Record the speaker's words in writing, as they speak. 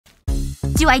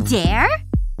Do I dare?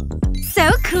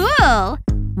 So cool!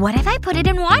 What if I put it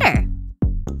in water?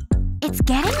 It's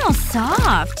getting all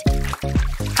soft.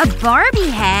 A Barbie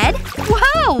head?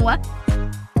 Whoa!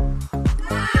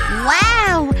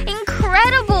 Wow!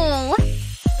 Incredible!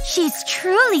 She's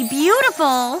truly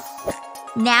beautiful.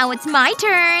 Now it's my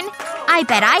turn. I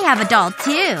bet I have a doll,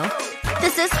 too.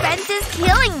 The suspense is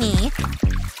killing me.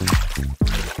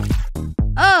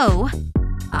 Oh.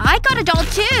 I got a doll,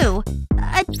 too.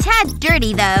 A tad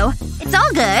dirty, though. It's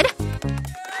all good.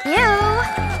 Ew.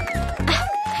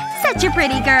 Such a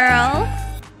pretty girl.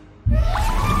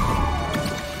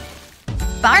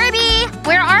 Barbie!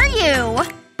 Where are you?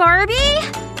 Barbie?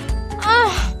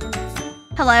 Ugh.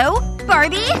 Hello?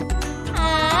 Barbie?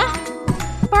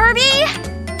 Barbie?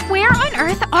 Where on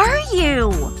earth are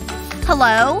you?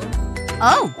 Hello?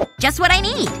 Oh, just what I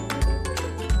need.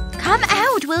 Come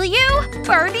out, will you?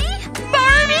 Barbie?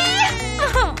 Barbie!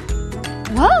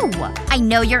 Whoa! I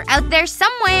know you're out there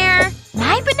somewhere.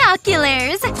 My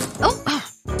binoculars! Oh,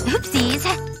 oopsies.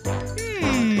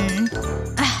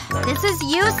 This is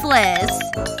useless.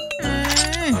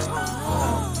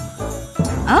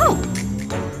 Oh.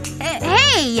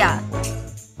 Hey!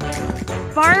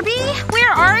 Barbie?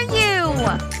 Where are you?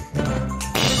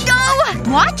 Go!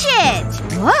 Watch it!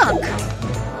 Look!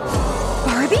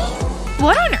 Barbie?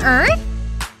 What on earth?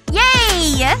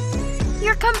 Yay!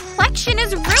 Your complexion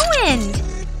is ruined!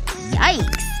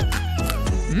 Yikes.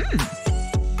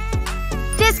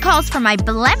 This calls for my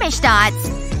blemish dots.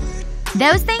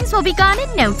 Those things will be gone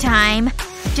in no time.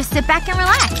 Just sit back and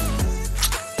relax.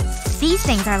 These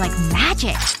things are like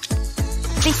magic.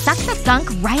 They suck the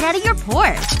gunk right out of your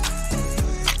pores.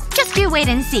 Just do wait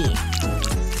and see.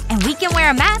 And we can wear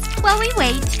a mask while we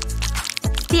wait.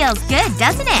 Feels good,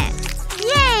 doesn't it?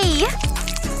 Yay!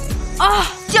 Oh,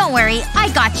 don't worry. I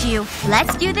got you.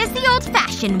 Let's do this the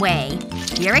old-fashioned way.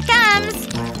 Here it comes.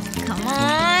 Come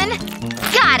on.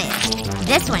 Got it.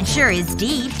 This one sure is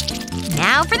deep.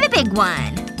 Now for the big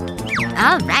one.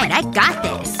 Alright, I got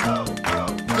this.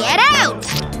 Get out!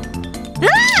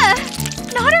 Ah!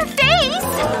 Not her face!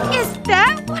 Is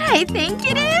that what I think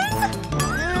it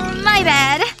is? My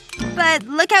bad. But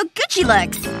look how good she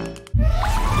looks.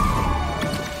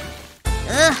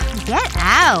 Ugh, get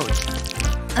out.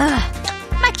 Ugh,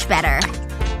 much better.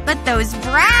 But those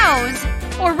brows!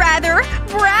 Or rather,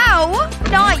 brow!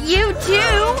 Not you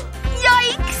too!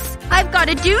 Yikes! I've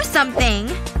gotta do something.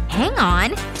 Hang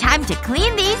on. Time to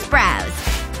clean these brows.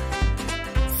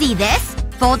 See this?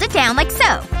 Fold it down like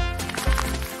so.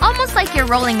 Almost like you're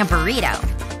rolling a burrito.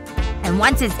 And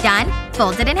once it's done,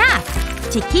 fold it in half.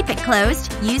 To keep it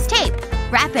closed, use tape.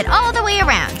 Wrap it all the way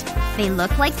around. They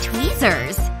look like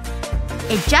tweezers.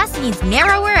 It just needs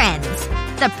narrower ends.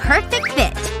 The perfect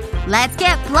fit. Let's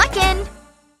get plucking.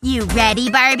 You ready,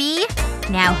 Barbie?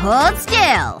 Now hold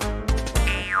still.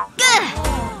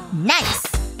 Ugh. Nice.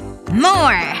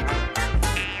 More.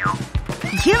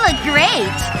 You look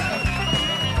great.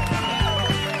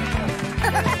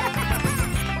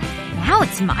 Now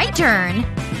it's my turn.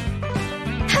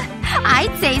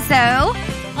 I'd say so.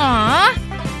 Aww.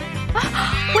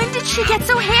 When did she get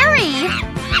so hairy?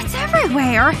 It's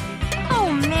everywhere.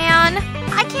 Oh man.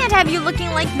 I can't have you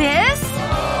looking like this.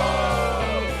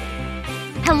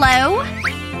 Hello?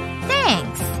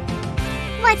 Thanks.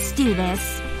 Let's do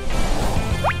this.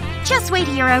 Just wait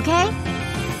here, okay?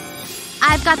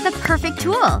 I've got the perfect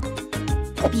tool.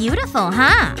 Beautiful,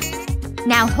 huh?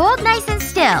 Now hold nice and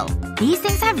still. These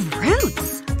things have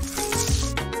roots.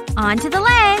 Onto the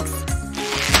legs.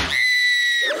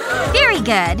 Very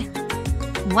good.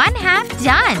 One half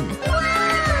done.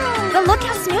 Wow. But look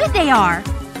how smooth they are.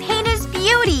 Paint is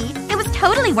beauty. It was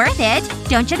totally worth it.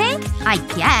 Don't you think? I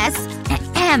guess.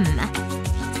 Ahem.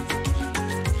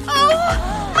 Oh!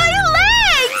 My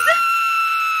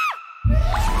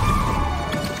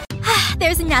legs!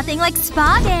 There's nothing like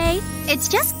spa day. It's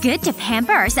just good to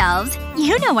pamper ourselves.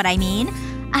 You know what I mean.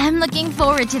 I'm looking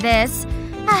forward to this.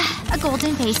 A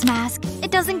golden face mask.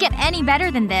 It doesn't get any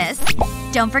better than this.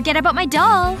 Don't forget about my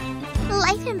doll.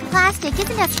 Life in plastic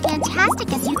isn't as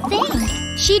fantastic as you think.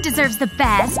 She deserves the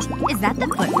best. Is that the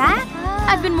foot bath?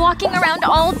 I've been walking around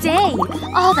all day.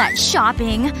 All that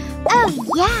shopping. Oh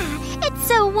yeah. It's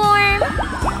so warm.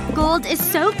 Gold is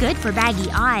so good for baggy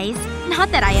eyes.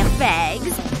 Not that I have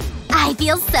bags. I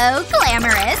feel so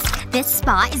glamorous. This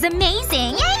spa is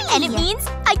amazing. Yay! And it means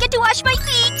I get to wash my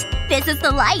feet. This is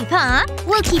the life, huh?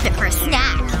 We'll keep it for a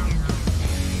snack.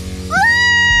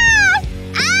 Ah!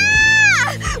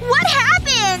 Ah! What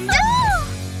happened?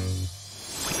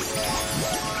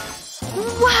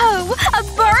 Whoa! A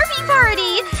Barbie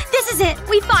party! This is it!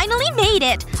 We finally made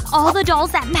it! All the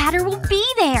dolls that matter will be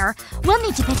there. We'll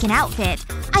need to pick an outfit.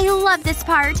 I love this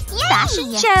part. Yay!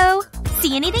 Fashion show.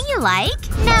 See anything you like?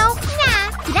 No.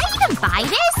 Nah. Did I even buy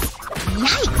this?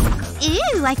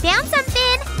 Yikes. Ooh, I found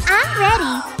something. I'm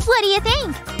ready. What do you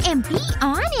think? And be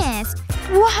honest.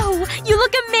 Whoa! You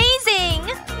look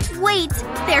amazing! Wait,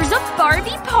 there's a Barbie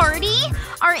party?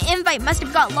 Our invite must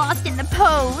have got lost in the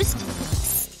post.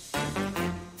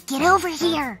 Get over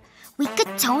here. We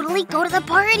could totally go to the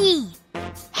party.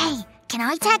 Hey, can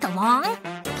I tag along?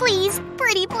 Please,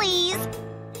 pretty please.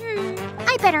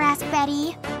 I better ask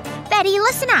Betty. Betty,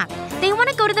 listen up. They want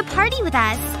to go to the party with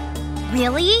us.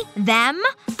 Really? Them?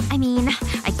 I mean,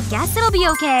 I guess it'll be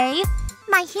okay.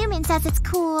 My human says it's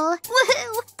cool.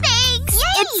 Woohoo! Thanks!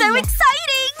 Yay! It's so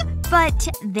exciting! But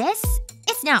this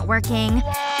is not working.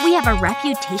 We have a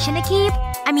reputation to keep.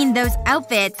 I mean, those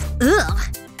outfits.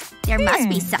 Ugh. There must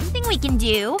be something we can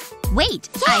do. Wait,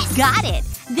 yes. I got it.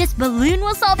 This balloon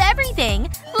will solve everything.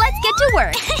 Let's get to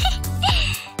work.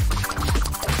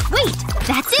 Wait,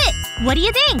 that's it. What do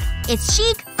you think? It's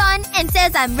chic, fun, and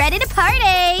says I'm ready to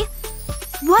party.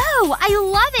 Whoa, I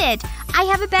love it. I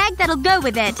have a bag that'll go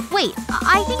with it. Wait,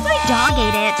 I think my dog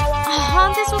ate it.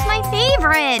 Oh, this was my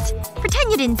favorite.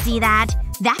 Pretend you didn't see that.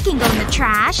 That can go in the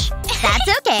trash.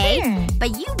 That's okay.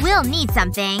 But you will need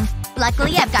something.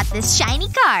 Luckily, I've got this shiny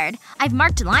card. I've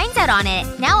marked lines out on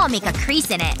it. Now I'll make a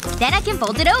crease in it. Then I can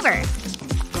fold it over.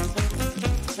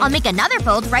 I'll make another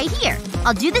fold right here.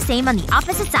 I'll do the same on the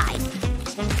opposite side.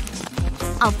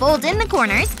 I'll fold in the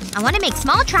corners. I want to make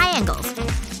small triangles.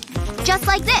 Just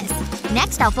like this.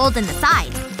 Next, I'll fold in the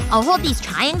sides. I'll hold these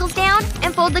triangles down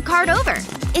and fold the card over.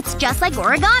 It's just like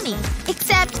origami.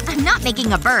 Except, I'm not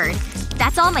making a bird.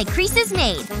 That's all my creases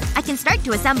made. I can start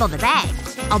to assemble the bag.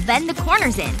 I'll bend the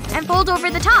corners in and fold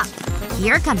over the top.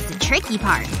 Here comes the tricky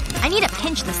part. I need to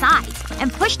pinch the sides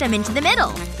and push them into the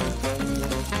middle.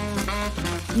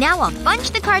 Now I'll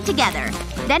bunch the card together.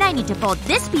 Then I need to fold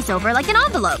this piece over like an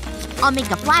envelope. I'll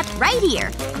make a flap right here.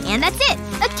 And that's it.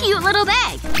 A cute little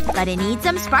bag. But it needs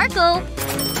some sparkle.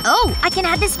 Oh, I can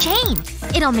add this chain.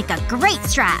 It'll make a great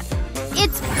strap.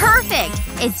 It's perfect!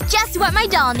 It's just what my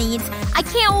doll needs. I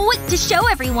can't wait to show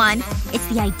everyone. It's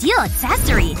the ideal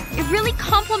accessory. It really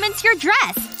complements your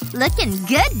dress. Looking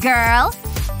good, girl.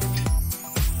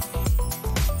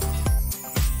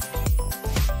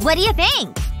 What do you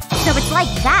think? So it's like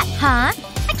that, huh?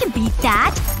 I can beat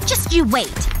that. Just you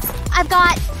wait. I've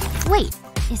got… Wait.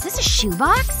 Is this a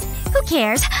shoebox? Who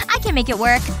cares? I can make it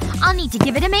work. I'll need to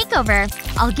give it a makeover.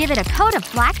 I'll give it a coat of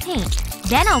black paint.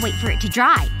 Then I'll wait for it to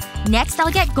dry. Next,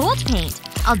 I'll get gold paint.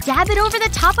 I'll dab it over the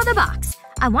top of the box.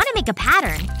 I want to make a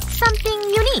pattern. Something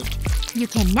unique. You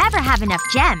can never have enough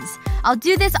gems. I'll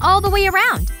do this all the way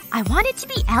around. I want it to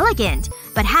be elegant,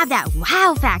 but have that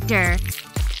wow factor.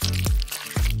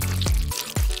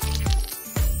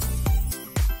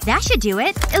 That should do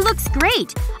it. It looks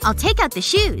great. I'll take out the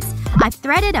shoes. I've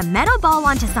threaded a metal ball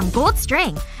onto some gold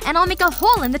string, and I'll make a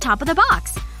hole in the top of the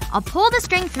box. I'll pull the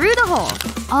string through the hole.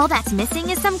 All that's missing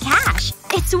is some cash.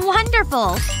 It's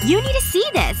wonderful! You need to see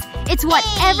this. It's what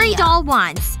every doll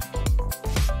wants.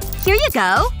 Here you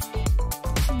go.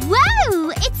 Whoa!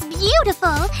 It's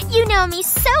beautiful! You know me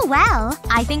so well.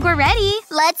 I think we're ready.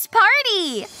 Let's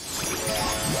party!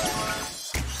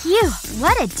 Phew,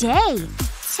 what a day.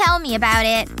 Tell me about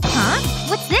it. Huh?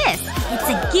 What's this? It's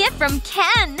a gift from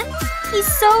Ken.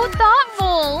 He's so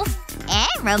thoughtful.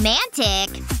 And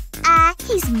romantic.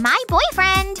 He's my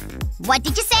boyfriend. What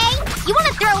did you say? You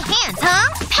wanna throw hands, huh?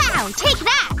 Pow! Take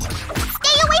that!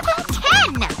 Stay away from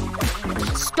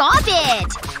Ken! Stop it!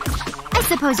 I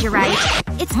suppose you're right.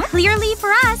 It's clearly for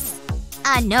us.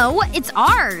 No. It's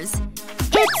ours.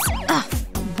 It's…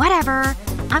 whatever.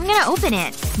 I'm gonna open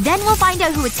it. Then we'll find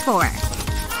out who it's for.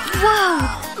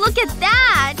 Whoa! Look at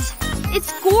that!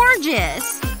 It's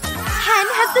gorgeous! Ken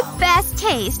has the best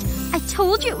taste. I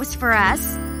told you it was for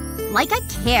us. Like I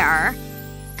care.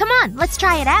 Come on, let's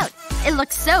try it out. It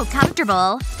looks so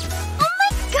comfortable. Oh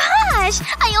my gosh!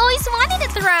 I always wanted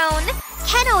a throne!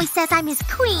 Ken always says I'm his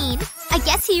queen. I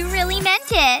guess he really meant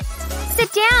it.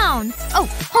 Sit down. Oh,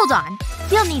 hold on.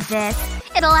 You'll need this.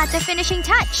 It'll add the finishing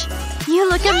touch. You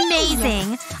look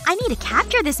amazing. I need to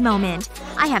capture this moment.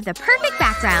 I have the perfect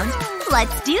background.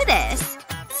 Let's do this.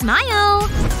 Smile.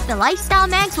 The lifestyle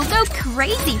mags will go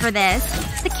crazy for this.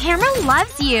 The camera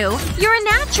loves you. You're a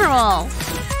natural.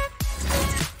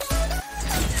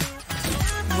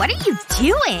 What are you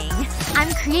doing?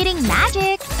 I'm creating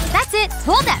magic. That's it.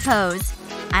 Hold that pose.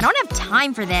 I don't have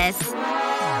time for this.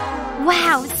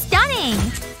 Wow, stunning.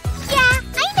 Yeah,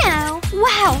 I know.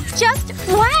 Wow, just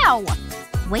wow.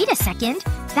 Wait a second.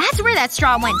 That's where that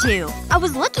straw went to. I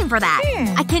was looking for that.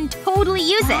 I can totally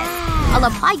use it. I'll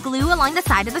apply glue along the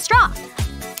side of the straw.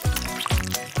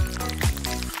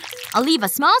 I'll leave a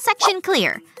small section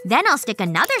clear. Then I'll stick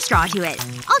another straw to it.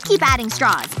 I'll keep adding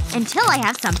straws until I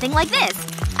have something like this.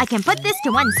 I can put this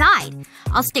to one side.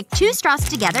 I'll stick 2 straws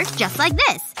together just like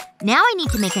this. Now I need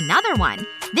to make another one.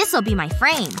 This'll be my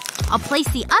frame. I'll place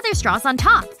the other straws on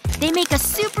top. They make a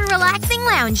super relaxing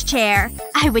lounge chair.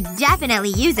 I would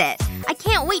definitely use it. I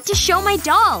can't wait to show my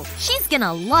doll. She's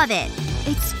gonna love it.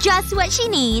 It's just what she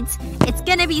needs. It's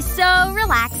gonna be so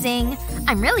relaxing.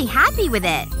 I'm really happy with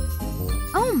it.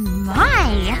 Oh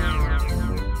my.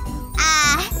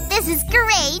 This is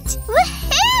great.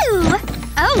 Woohoo!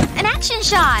 Oh, an action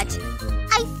shot.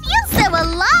 I feel so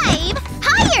alive!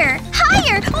 Higher!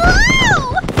 Higher!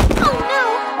 Whoa! Oh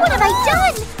no! What have I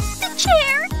done? The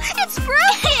chair! It's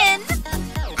broken!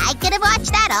 I could have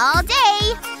watched that all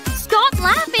day! Stop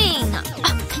laughing!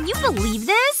 Oh, can you believe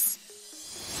this?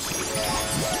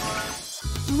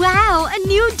 Wow, a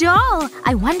new doll!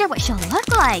 I wonder what she'll look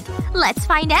like. Let's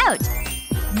find out.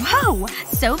 Whoa!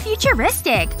 So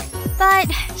futuristic.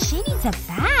 But she needs a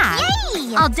bath.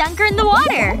 Yay! I'll dunk her in the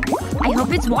water. I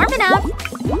hope it's warm enough.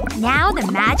 Now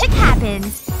the magic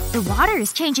happens. The water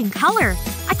is changing color.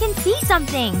 I can see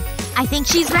something. I think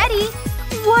she's ready.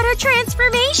 What a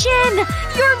transformation!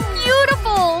 You're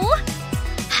beautiful!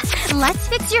 Let's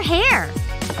fix your hair.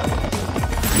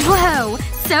 Whoa.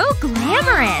 So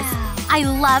glamorous. I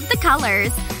love the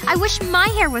colors. I wish my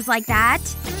hair was like that.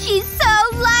 She's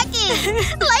so lucky!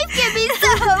 Life can be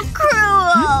so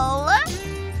cruel!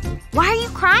 Why are you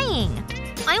crying?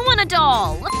 I want a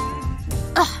doll.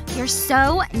 Ugh, you're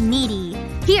so needy.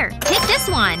 Here, take this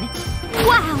one.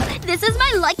 Wow, this is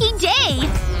my lucky day.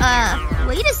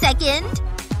 Wait a second.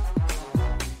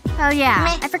 Oh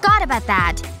yeah, I forgot about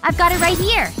that. I've got it right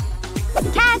here.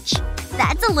 Catch!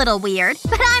 That's a little weird,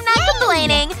 but I'm not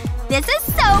complaining. This is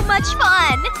so much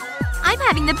fun. I'm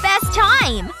having the best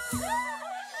time.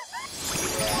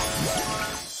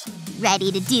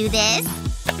 Ready to do this?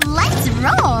 Let's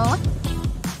roll!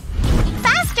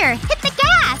 Faster! Hit the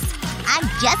gas! I'm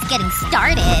just getting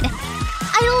started.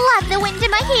 I love the wind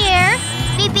in my hair.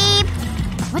 Beep beep.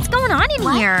 What's going on in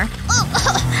here?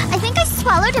 Oh, I think I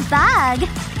swallowed a bug.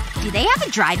 Do they have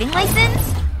a driving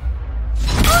license?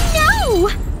 Oh no!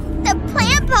 The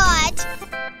plant pot!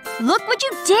 Look what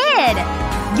you did!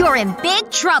 You're in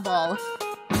big trouble.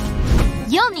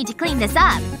 You'll need to clean this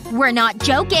up. We're not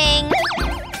joking.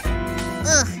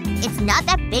 Ugh, it's not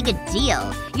that big a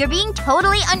deal. You're being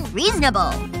totally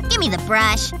unreasonable. Give me the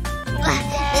brush. Ugh,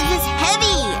 this is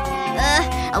heavy.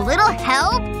 A little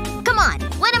help? Come on,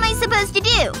 what am I supposed to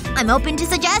do? I'm open to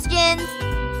suggestions.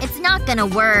 It's not gonna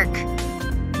work.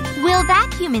 We'll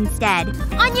vacuum instead.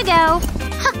 On you go.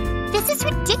 Huh, this is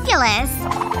ridiculous.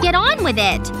 Get on with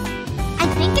it. I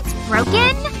think it's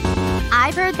broken?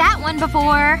 I've heard that one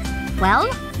before.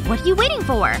 Well, what are you waiting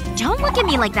for? Don't look at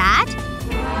me like that.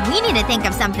 We need to think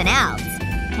of something else.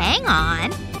 Hang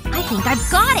on. I think I've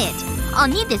got it. I'll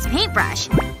need this paintbrush.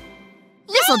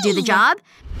 This'll do the job.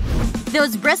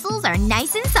 Those bristles are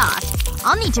nice and soft.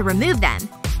 I'll need to remove them.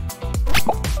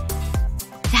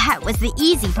 That was the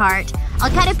easy part.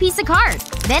 I'll cut a piece of card.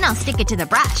 Then I'll stick it to the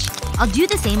brush. I'll do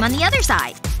the same on the other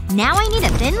side. Now I need a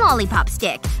thin lollipop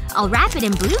stick. I'll wrap it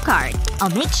in blue card. I'll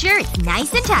make sure it's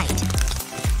nice and tight.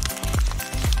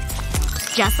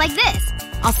 Just like this.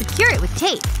 I'll secure it with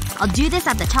tape. I'll do this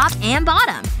at the top and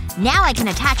bottom. Now I can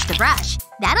attach the brush.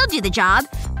 That'll do the job.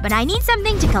 But I need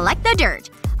something to collect the dirt.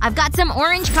 I've got some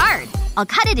orange card. I'll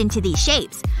cut it into these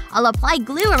shapes. I'll apply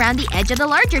glue around the edge of the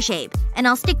larger shape. And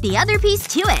I'll stick the other piece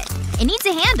to it. It needs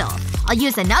a handle. I'll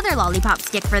use another lollipop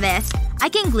stick for this. I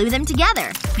can glue them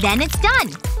together. Then it's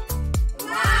done.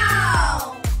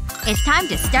 Wow! It's time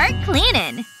to start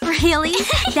cleaning. Really?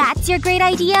 That's your great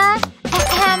idea?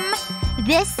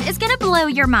 This is gonna blow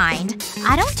your mind.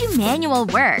 I don't do manual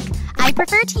work. I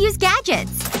prefer to use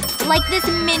gadgets. Like this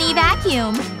mini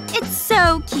vacuum. It's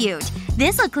so cute.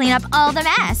 This'll clean up all the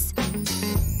mess.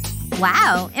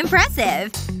 Wow.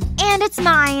 Impressive. And it's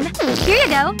mine. Here you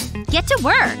go. Get to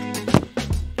work.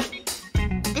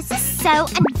 This is so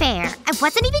unfair. I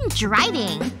wasn't even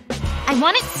driving. I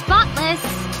want it spotless.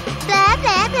 Blah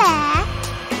blah blah.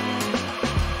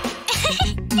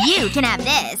 You can have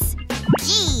this.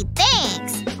 Gee,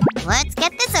 thanks. Let's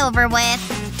get this over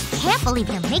with. Can't believe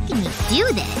you're making me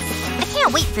do this. I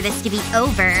can't wait for this to be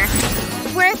over.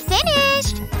 We're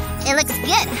finished! It looks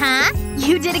good, huh?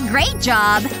 You did a great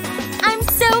job. I'm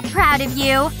so proud of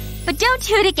you. But don't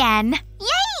do it again.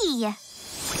 Yay!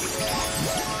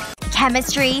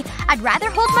 Chemistry. I'd rather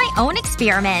hold my own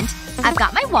experiment. I've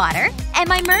got my water. And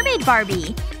my mermaid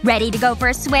Barbie. Ready to go for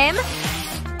a swim?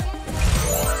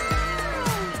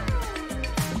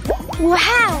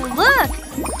 Wow, look!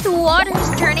 The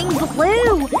water's turning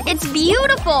blue! It's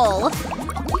beautiful!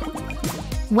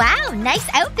 Wow, nice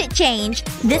outfit change!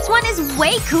 This one is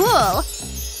way cool!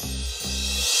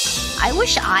 I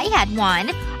wish I had one.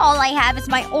 All I have is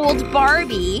my old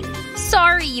Barbie.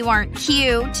 Sorry you aren't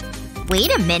cute.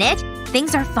 Wait a minute.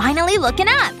 Things are finally looking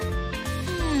up.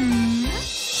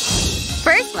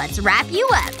 First, let's wrap you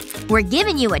up. We're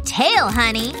giving you a tail,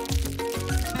 honey.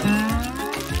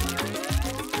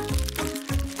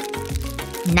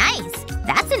 Nice.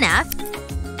 That's enough.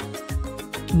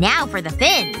 Now for the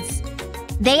fins.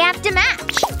 They have to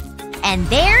match. And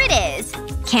there it is.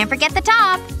 Can't forget the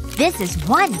top. This is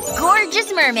one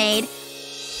gorgeous mermaid.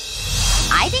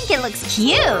 I think it looks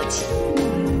cute.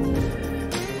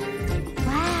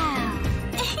 Wow.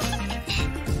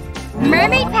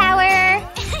 Mermaid power!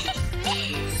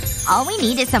 All we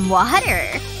need is some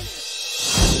water.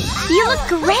 You look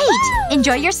great!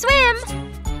 Enjoy your swim!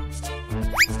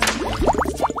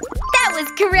 That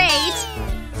was great!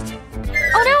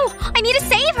 Oh no! I need to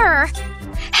save her!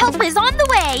 Help is on the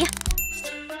way!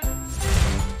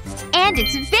 And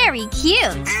it's very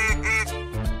cute.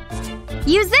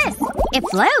 Use this. It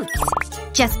floats.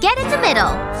 Just get in the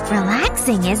middle.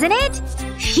 Relaxing, isn't it?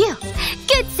 Phew.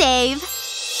 Good save.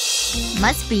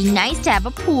 Must be nice to have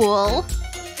a pool.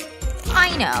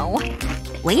 I know.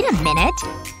 Wait a minute.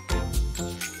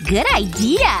 Good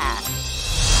idea.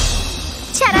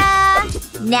 Ta-da!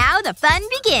 Now the fun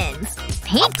begins.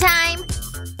 Paint time.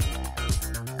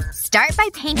 Start by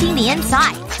painting the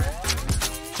inside.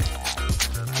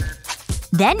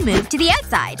 Then move to the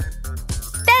outside.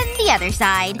 Then the other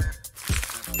side.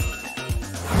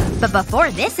 But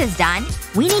before this is done,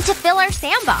 we need to fill our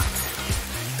sandbox.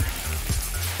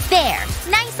 There.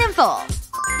 Nice and full.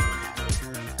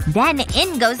 Then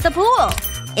in goes the pool.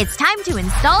 It's time to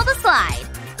install the slide.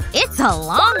 It's a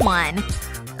long one.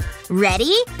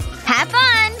 Ready? Have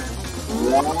fun!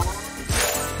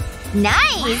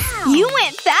 Nice! Wow. You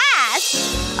went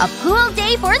fast! A pool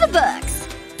day for the books.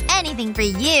 Anything for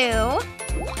you.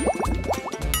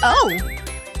 Oh.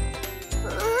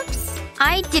 Oops.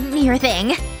 I didn't hear a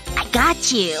thing. I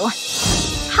got you.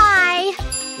 Hi.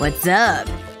 What's up?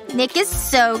 Nick is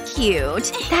so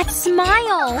cute. That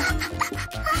smile.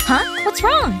 Huh? What's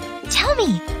wrong? Tell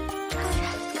me.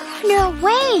 No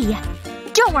way.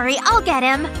 Don't worry, I'll get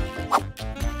him.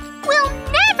 Will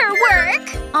never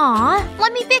work! Aw,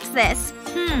 let me fix this.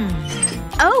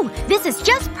 Oh, this is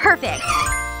just perfect.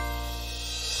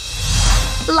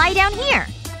 Lie down here.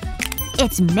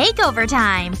 It's makeover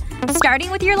time. Starting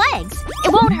with your legs.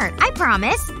 It won't hurt, I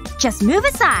promise. Just move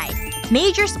aside.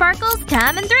 Major sparkles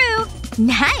coming through.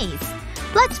 Nice.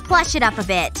 Let's plush it up a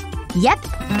bit. Yep,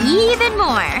 even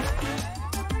more.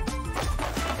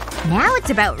 Now it's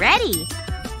about ready.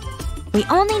 We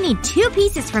only need 2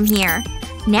 pieces from here.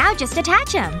 Now just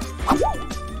attach them.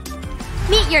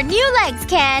 Meet your new legs,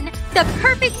 Ken! The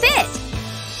perfect fit!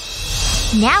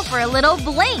 Now for a little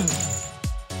bling.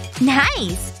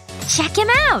 Nice! Check him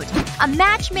out! A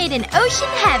match made in ocean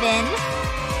heaven.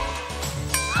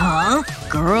 Huh?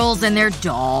 Girls and their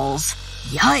dolls.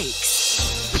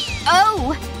 Yikes.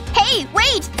 Oh! Hey,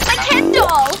 wait! My Ken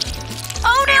doll!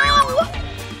 Oh no!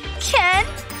 Ken?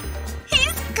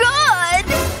 He's good!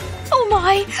 Oh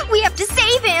my! We have to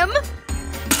save him!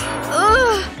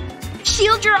 Ugh.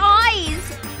 Shield your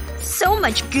eyes! So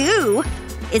much goo.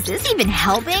 Is this even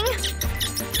helping?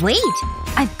 Wait.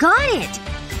 I've got it!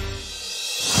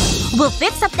 We'll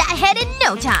fix up that head in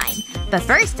no time. But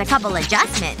first, a couple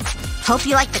adjustments. Hope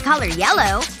you like the color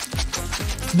yellow.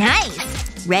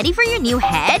 Nice! Ready for your new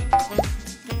head?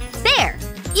 There.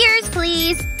 Ears,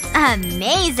 please.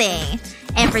 Amazing.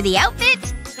 And for the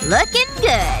outfit? Looking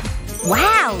good.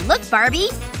 Wow, look, Barbie.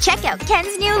 Check out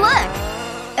Ken's new look.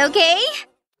 Okay?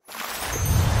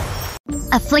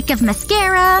 A flick of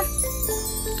mascara.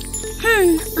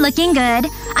 Looking good.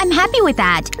 I'm happy with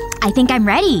that. I think I'm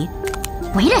ready.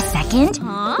 Wait a second.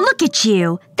 Huh? Look at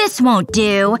you. This won't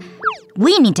do.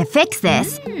 We need to fix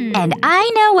this. And I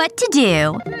know what to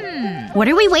do. What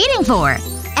are we waiting for?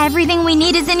 Everything we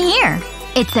need is in here.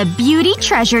 It's a beauty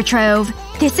treasure trove.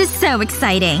 This is so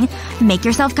exciting. Make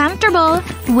yourself comfortable.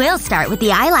 We'll start with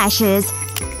the eyelashes.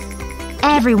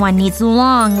 Everyone needs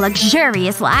long,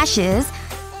 luxurious lashes.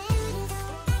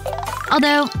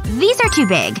 Although, these are too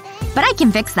big. But I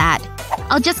can fix that.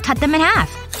 I'll just cut them in half.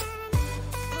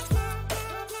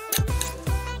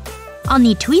 I'll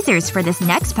need tweezers for this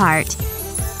next part.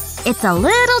 It's a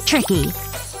little tricky.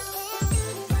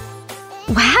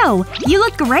 Wow, you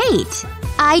look great!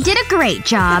 I did a great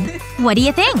job. What do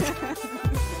you think?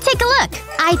 Take a look.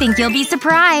 I think you'll be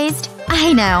surprised.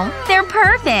 I know. They're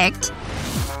perfect.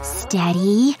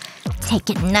 Steady. Take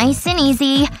it nice and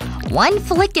easy. One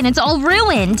flick and it's all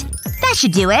ruined. That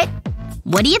should do it.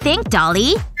 What do you think,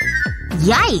 Dolly?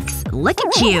 Yikes. Look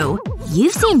at you.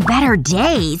 You've seen better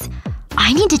days.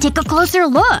 I need to take a closer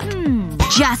look.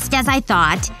 Just as I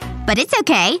thought. But it's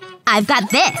okay. I've got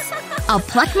this. I'll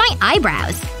pluck my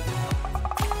eyebrows.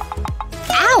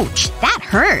 Ouch! That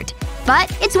hurt. But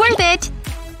it's worth it.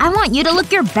 I want you to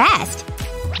look your best.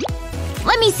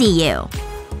 Let me see you.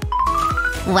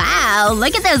 Wow,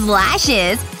 look at those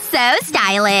lashes. So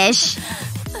stylish.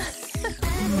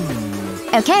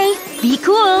 Okay, be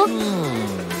cool.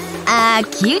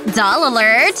 Cute doll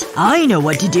alert. I know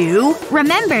what to do.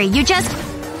 Remember, you just…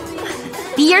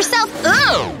 be yourself.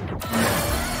 Ugh!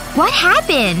 What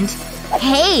happened?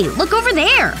 Hey, look over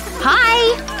there.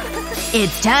 Hi.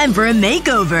 It's time for a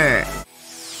makeover.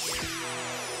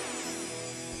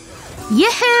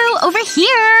 Yoo-hoo! Over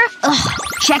here! Ugh,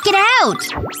 check it out!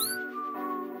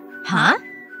 Huh?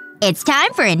 It's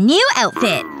time for a new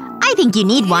outfit. I think you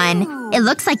need one. It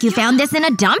looks like you found this in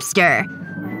a dumpster.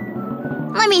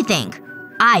 Let me think.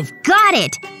 I've got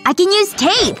it! I can use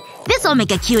tape! This'll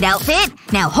make a cute outfit.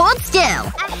 Now hold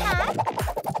still.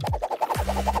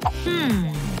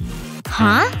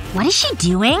 Huh? What is she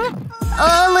doing?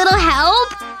 A little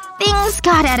help? Things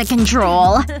got out of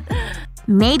control.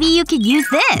 Maybe you could use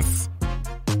this.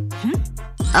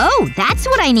 Oh, that's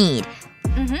what I need.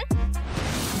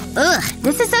 Ugh,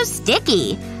 this is so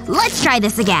sticky. Let's try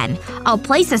this again. I'll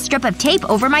place a strip of tape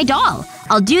over my doll.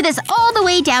 I'll do this all the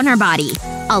way down her body.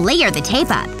 I'll layer the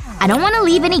tape up. I don't want to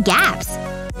leave any gaps.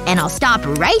 And I'll stop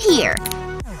right here.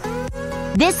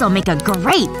 This'll make a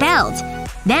great belt.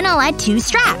 Then I'll add 2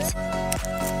 straps.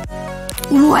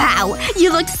 Wow!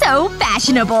 You look so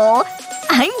fashionable!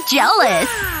 I'm jealous.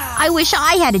 I wish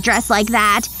I had a dress like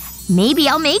that. Maybe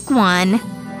I'll make one.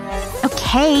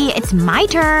 Okay, it's my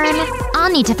turn.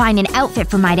 I'll need to find an outfit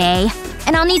for my day.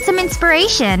 And I'll need some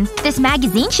inspiration. This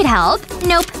magazine should help.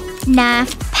 Nope. Nah.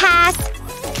 Pass.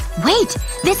 Wait!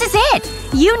 This is it!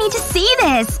 You need to see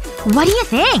this! What do you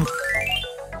think?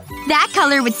 That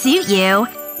color would suit you.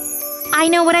 I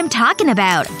know what I'm talking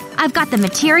about. I've got the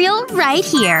material right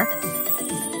here.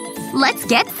 Let's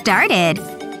get started.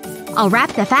 I'll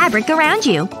wrap the fabric around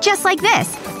you, just like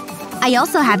this. I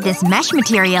also have this mesh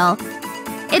material.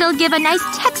 It'll give a nice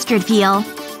textured feel.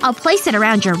 I'll place it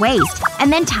around your waist,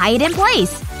 and then tie it in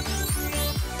place.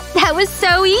 That was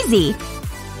so easy.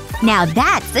 Now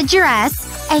that's a dress.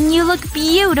 And you look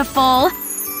beautiful.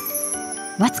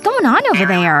 What's going on over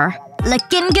there?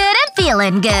 Looking good and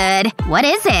feeling good. What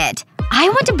is it? I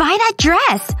want to buy that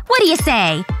dress. What do you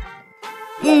say?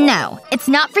 No, it's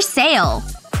not for sale.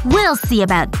 We'll see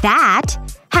about that.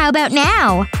 How about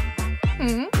now?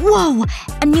 Whoa!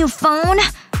 A new phone?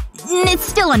 It's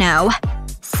still a no.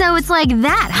 So it's like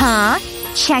that, huh?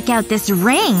 Check out this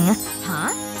ring.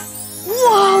 Huh?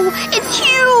 Whoa! It's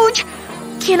huge!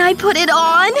 Can I put it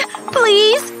on?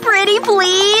 Please? Pretty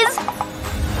please?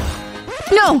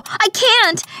 No! I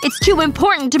can't! It's too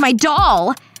important to my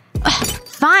doll. Ugh,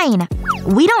 fine.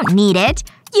 We don't need it.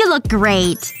 You look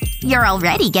great. You're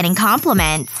already getting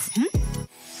compliments.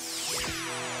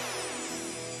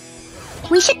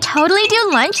 We should totally do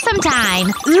lunch sometime.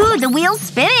 Ooh, the wheel's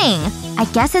spinning. I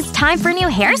guess it's time for a new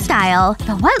hairstyle.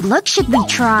 But what look should we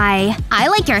try? I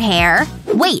like your hair.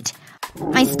 Wait.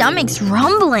 My stomach's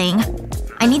rumbling.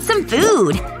 I need some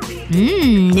food.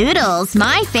 Noodles.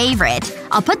 My favorite.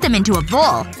 I'll put them into a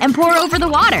bowl and pour over the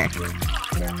water.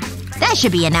 That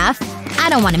should be enough. I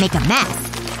don't want to make a mess.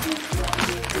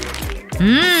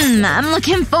 I'm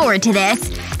looking forward to this.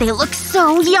 They look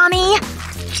so yummy.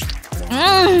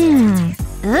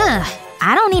 Ugh.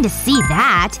 I don't need to see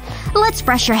that. Let's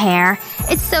brush your hair.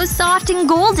 It's so soft and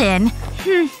golden.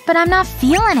 But I'm not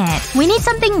feeling it. We need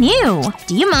something new.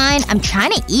 Do you mind? I'm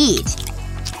trying to eat.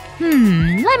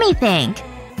 Let me think.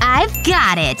 I've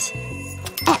got it.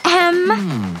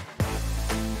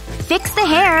 Fix the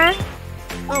hair.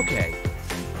 Okay.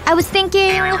 I was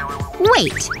thinking…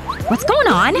 Wait. What's going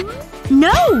on?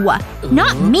 No!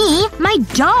 Not me! My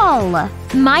doll!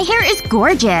 My hair is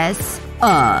gorgeous.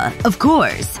 Of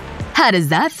course. How does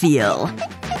that feel?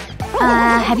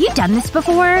 Have you done this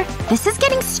before? This is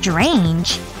getting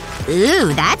strange.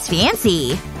 Ooh, that's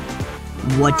fancy.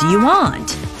 What do you want?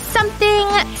 Something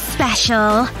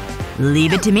special.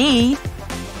 Leave it to me.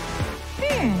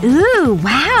 Ooh,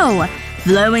 wow.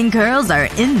 Flowing curls are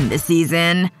in the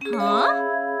season. Huh?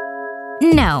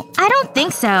 No, I don't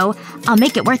think so. I'll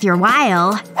make it worth your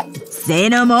while. Say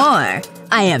no more.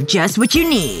 I have just what you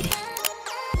need.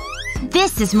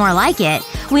 This is more like it.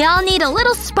 We all need a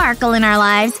little sparkle in our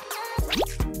lives.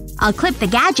 I'll clip the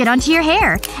gadget onto your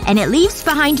hair, and it leaves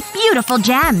behind beautiful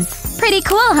gems. Pretty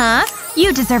cool, huh?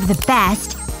 You deserve the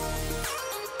best.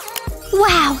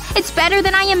 Wow, it's better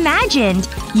than I imagined.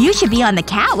 You should be on the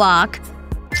catwalk.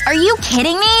 Are you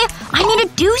kidding me? I need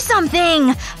to do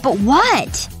something. But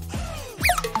what?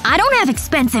 I don't have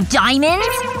expensive diamonds.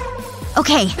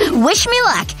 Okay, wish me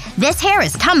luck. This hair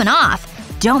is coming off.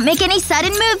 Don't make any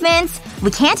sudden movements.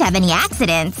 We can't have any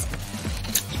accidents.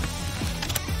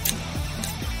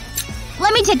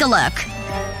 Let me take a look.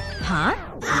 Huh?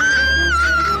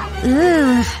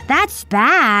 Ugh, that's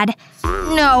bad.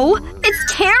 No,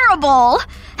 it's terrible.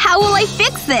 How will I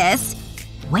fix this?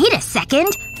 Wait a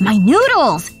second. My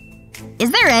noodles!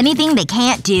 Is there anything they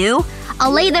can't do?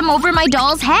 I'll lay them over my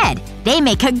doll's head. They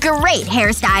make a great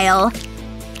hairstyle.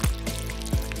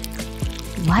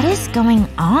 What is going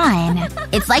on?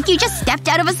 It's like you just stepped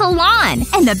out of a salon.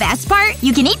 And the best part?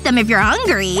 You can eat them if you're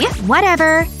hungry.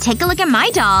 Whatever. Take a look at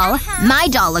my doll. My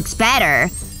doll looks better.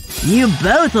 You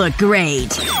both look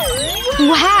great.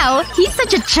 Wow, he's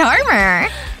such a charmer.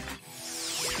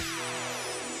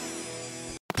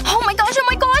 Oh my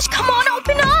gosh, come on,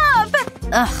 open up!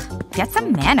 Ugh, get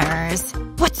some manners.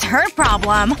 What's her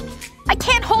problem? I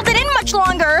can't hold it in much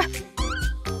longer.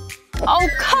 Oh,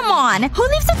 come on. Who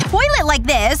leaves a toilet like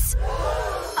this?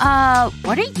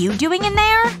 What are you doing in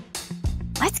there?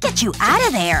 Let's get you out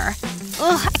of there.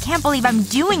 Ugh, I can't believe I'm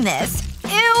doing this.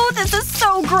 Ew, this is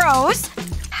so gross.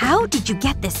 How did you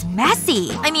get this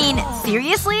messy? I mean,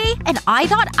 seriously? And I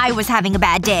thought I was having a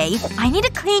bad day. I need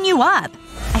to clean you up.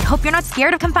 I hope you're not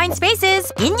scared of confined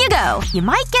spaces. In you go. You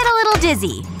might get a little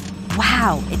dizzy.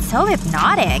 Wow, it's so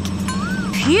hypnotic.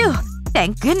 Phew.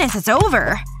 Thank goodness it's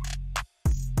over.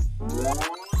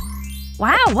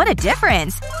 Wow, what a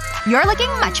difference. You're looking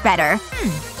much better.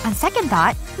 On second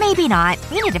thought, maybe not.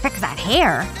 We need to fix that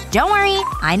hair. Don't worry.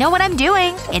 I know what I'm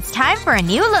doing. It's time for a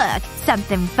new look.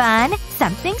 Something fun.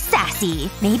 Something sassy.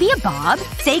 Maybe a bob.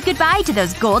 Say goodbye to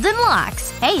those golden locks.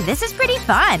 Hey, this is pretty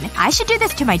fun. I should do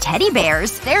this to my teddy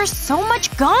bears. There's so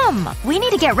much gum. We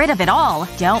need to get rid of it all.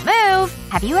 Don't move.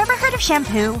 Have you ever heard of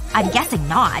shampoo? I'm guessing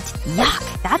not.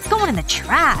 Yuck. That's going in the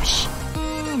trash.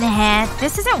 Nah,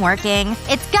 this isn't working.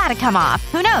 It's gotta come off.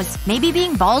 Who knows? Maybe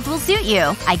being bald will suit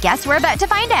you. I guess we're about to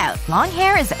find out. Long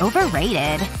hair is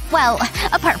overrated. Well,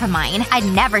 apart from mine. I'd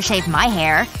never shave my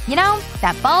hair. You know,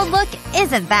 that bald look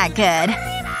isn't that good.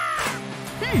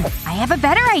 I have a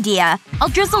better idea. I'll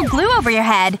drizzle glue over your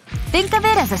head. Think of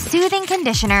it as a soothing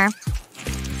conditioner.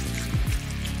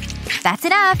 That's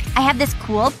enough. I have this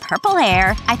cool purple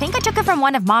hair. I think I took it from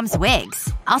one of Mom's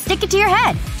wigs. I'll stick it to your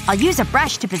head. I'll use a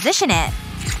brush to position it.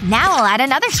 Now I'll add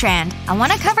another strand. I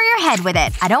want to cover your head with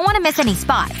it. I don't want to miss any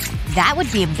spots. That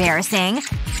would be embarrassing.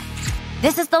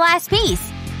 This is the last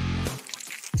piece.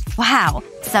 Wow.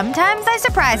 Sometimes I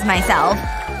surprise myself.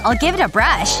 I'll give it a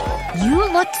brush.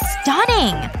 You look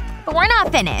stunning. But we're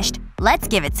not finished. Let's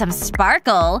give it some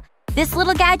sparkle. This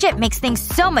little gadget makes things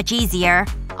so much easier.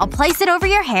 I'll place it over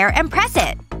your hair and press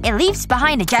it. It leaves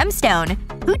behind a gemstone.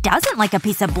 Who doesn't like a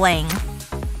piece of bling?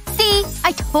 See?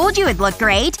 I told you it'd look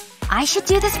great. I should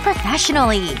do this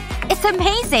professionally. It's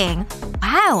amazing.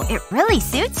 Wow, it really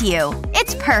suits you.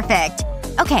 It's perfect.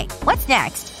 Okay, what's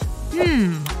next?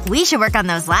 We should work on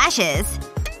those lashes.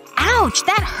 Ouch,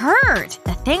 that hurt.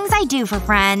 The things I do for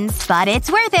friends. But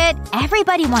it's worth it.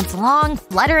 Everybody wants long,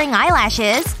 fluttering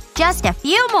eyelashes. Just a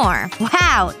few more.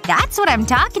 Wow, that's what I'm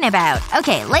talking about.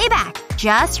 Okay, lay back.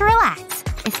 Just relax.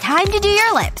 It's time to do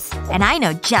your lips. And I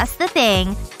know just the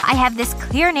thing. I have this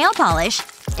clear nail polish.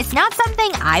 It's not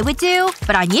something I would do,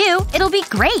 but on you, it'll be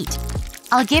great.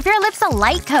 I'll give your lips a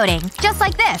light coating, just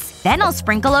like this. Then I'll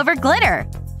sprinkle over glitter.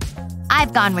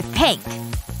 I've gone with pink.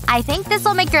 I think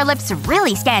this'll make your lips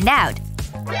really stand out.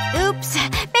 Oops.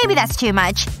 Maybe that's too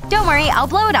much. Don't worry, I'll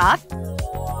blow it off.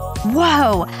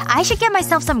 Whoa. I should get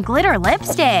myself some glitter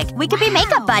lipstick. We could be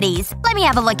makeup buddies. Let me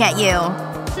have a look at you.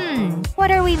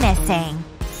 What are we missing?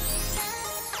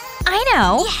 I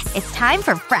know. Yes. It's time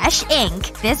for fresh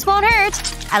ink. This won't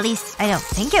hurt. At least, I don't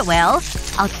think it will.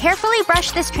 I'll carefully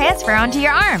brush this transfer onto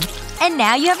your arm. And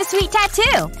now you have a sweet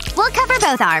tattoo. We'll cover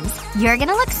both arms. You're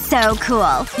gonna look so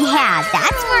cool. Yeah,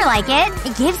 that's more like it.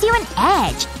 It gives you an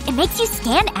edge. It makes you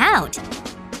stand out.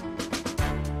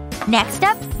 Next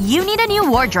up, you need a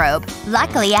new wardrobe.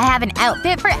 Luckily, I have an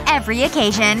outfit for every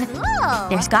occasion. Cool.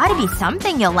 There's gotta be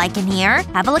something you'll like in here.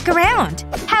 Have a look around.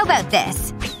 How about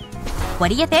this? What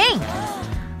do you think?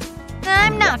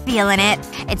 I'm not feeling it.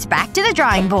 It's back to the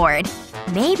drawing board.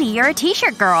 Maybe you're a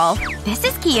t-shirt girl. This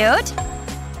is cute.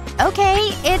 Okay,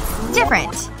 it's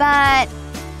different, but…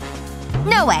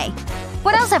 no way.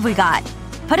 What else have we got?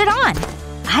 Put it on.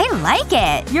 I like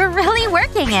it. You're really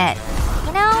working it.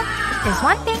 You know, there's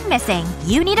one thing missing.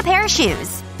 You need a pair of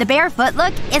shoes. The barefoot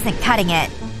look isn't cutting it.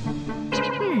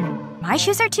 My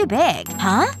shoes are too big.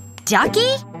 Huh?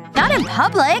 Ducky? Not in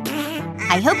public.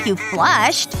 I hope you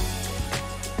flushed.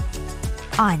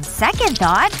 On second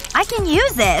thought, I can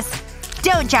use this.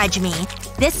 Don't judge me.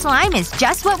 This slime is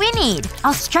just what we need.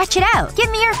 I'll stretch it out. Give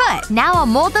me your foot. Now I'll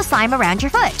mold the slime around your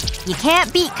foot. You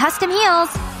can't beat custom heels.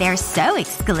 They're so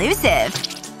exclusive.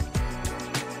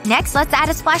 Next, let's add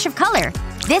a splash of color.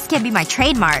 This can be my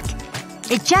trademark.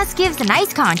 It just gives a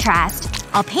nice contrast.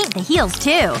 I'll paint the heels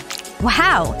too.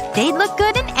 Wow, they'd look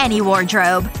good in any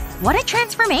wardrobe. What a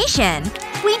transformation.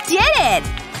 We did it!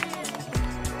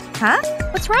 Huh?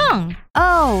 What's wrong?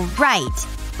 Oh, right.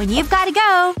 When you've gotta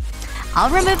go. I'll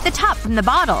remove the top from the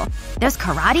bottle. Those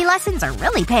karate lessons are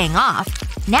really paying off.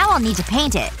 Now I'll need to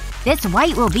paint it. This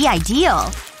white will be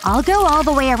ideal. I'll go all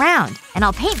the way around. And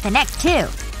I'll paint the next two.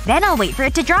 Then I'll wait for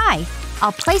it to dry.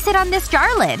 I'll place it on this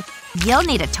jar lid. You'll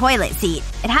need a toilet seat.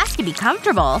 It has to be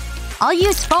comfortable. I'll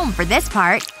use foam for this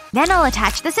part. Then I'll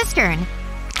attach the cistern.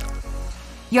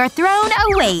 Your throne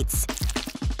awaits.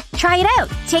 Try it out.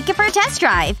 Take it for a test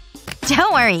drive.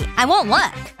 Don't worry. I won't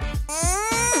look.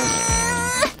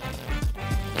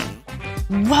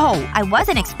 Whoa. I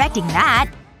wasn't expecting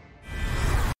that.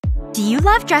 Do you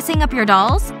love dressing up your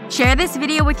dolls? Share this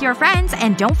video with your friends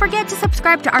and don't forget to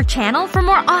subscribe to our channel for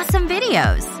more awesome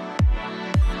videos.